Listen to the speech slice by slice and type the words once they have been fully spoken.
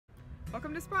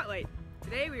Welcome to Spotlight.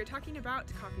 Today we are talking about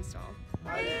coffee stall.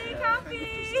 Hey,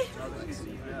 coffee!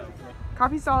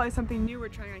 Coffee stall is something new we're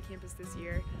trying on campus this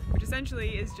year, which essentially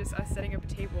is just us setting up a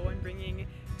table and bringing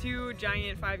 2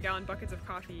 giant 5-gallon buckets of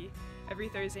coffee every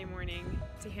Thursday morning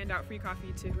to hand out free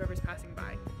coffee to whoever's passing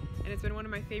by. And it's been one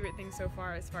of my favorite things so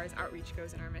far as outreach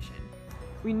goes in our mission.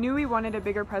 We knew we wanted a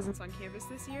bigger presence on campus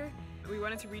this year. We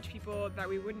wanted to reach people that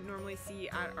we wouldn't normally see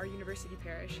at our university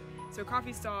parish. So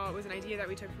Coffee Stall was an idea that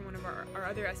we took from one of our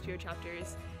other SPO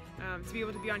chapters to be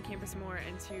able to be on campus more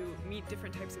and to meet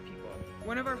different types of people.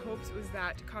 One of our hopes was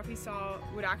that Coffee Stall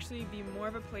would actually be more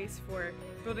of a place for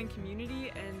building community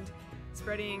and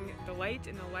spreading the light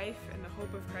and the life and the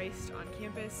hope of Christ on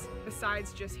campus,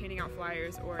 besides just handing out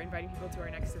flyers or inviting people to our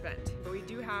next event. But we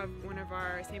do have one of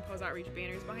our St. Paul's Outreach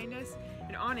banners behind us,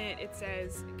 and on it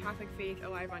says Catholic Faith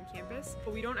Alive on Campus.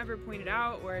 But we don't ever point it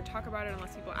out or talk about it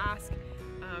unless people ask,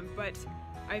 but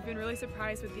I've been really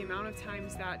surprised with the amount of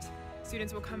times that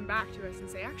students will come back to us and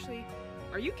say, actually,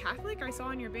 are you Catholic? I saw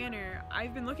on your banner,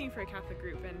 I've been looking for a Catholic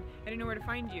group and I didn't know where to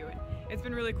find you. And it's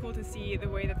been really cool to see the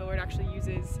way that the Lord actually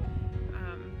uses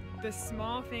the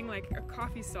small thing like a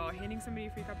coffee stall, handing somebody a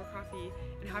free cup of coffee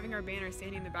and having our banner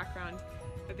standing in the background,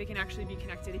 that they can actually be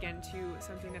connected again to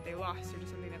something that they lost or to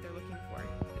something that they're looking for.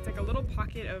 It's like a little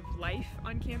pocket of life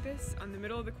on campus, on the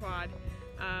middle of the quad,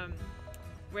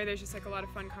 where there's just like a lot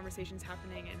of fun conversations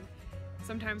happening, and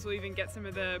sometimes we'll even get some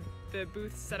of the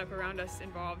booths set up around us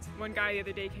involved. One guy the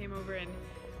other day came over and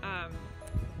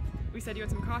we said, "You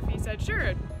want some coffee?" He said,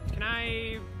 "Sure, can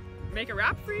I make a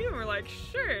rap for you?" And we're like,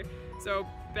 "Sure." So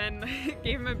Ben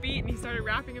gave him a beat and he started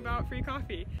rapping about free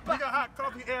coffee. We got hot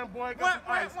coffee and boy got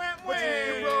some ice. But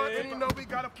you need roll and you know we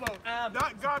got a flow.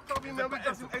 Not God coffee, man, we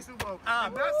got some ace and roll.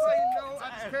 And that's how you know I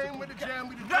just came with the jam.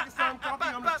 We just drinking some coffee,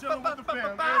 I'm just chilling with the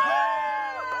fam.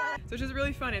 So it's just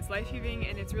really fun, it's life-giving,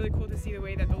 and it's really cool to see the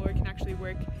way that the Lord can actually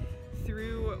work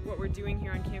through what we're doing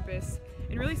here on campus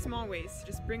in really small ways to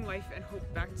just bring life and hope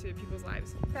back to people's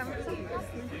lives. Have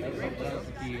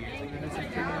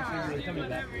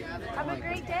a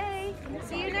great day.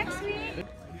 See you next week. Hey,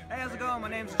 how's it going? My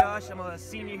name's Josh. I'm a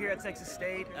senior here at Texas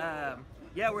State.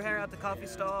 Yeah, we're handing out the coffee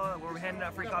stall where we're handing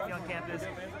out free coffee on campus.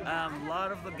 A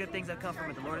lot of the good things that come from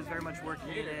it. The Lord is very much working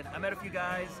in it. I met a few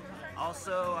guys.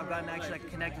 Also, I've gotten to actually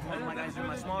connect with one of my guys in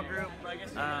my small group.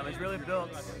 It's really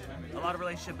built a lot of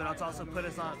relationship, but it's also put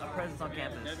us on a presence on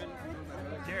campus.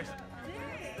 Cheers.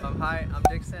 Hi, I'm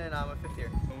Dixon. I'm a 5th year.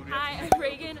 Hi, I'm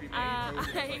Reagan.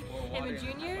 I am a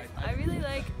junior. I really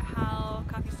like how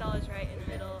Coffee Stall is right in the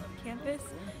middle of campus,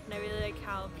 and I really like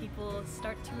how people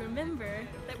start to remember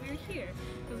that we were here.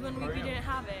 Because one week we didn't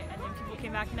have it, and then people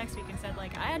came back next week and said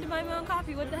like, I had to buy my own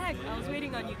coffee, what the heck? I was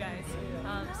waiting on you guys.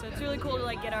 So it's really cool to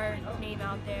like get our name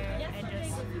out there and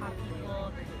just have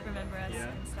people remember us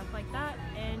and stuff like that,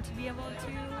 and to be able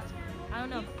to, I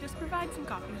don't know, just provide some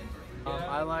coffee.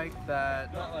 I like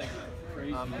that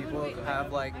people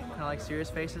have like kind of like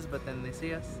serious faces, but then they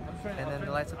see us, and then it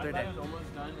lights up their day.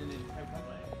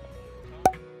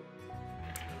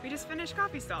 We just finished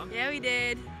Coffee Stall. Yeah, we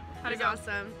did. How'd it go?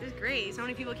 Awesome. It was great. So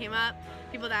many people came up,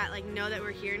 people that like know that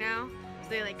we're here now. So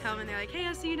they like come and they're like, "Hey,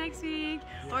 I'll see you next week."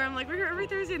 Or I'm like, "We're here every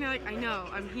Thursday," and they're like, "I know,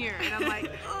 I'm here." And I'm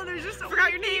like, "Oh, there's just so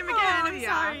Forgot many your name people." again, I'm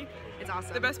Yeah. sorry. It's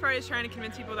awesome. The best part is trying to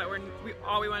convince people that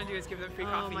all we want to do is give them free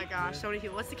coffee. Oh my gosh, so many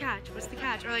people. What's the catch? What's the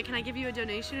catch? Or like, can I give you a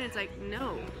donation? And it's like,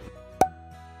 no.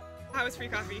 How was free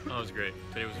coffee? Oh, it was great.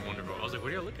 Today was wonderful. I was like, what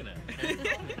are you looking at? Come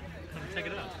check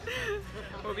it out.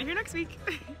 We'll be here next week.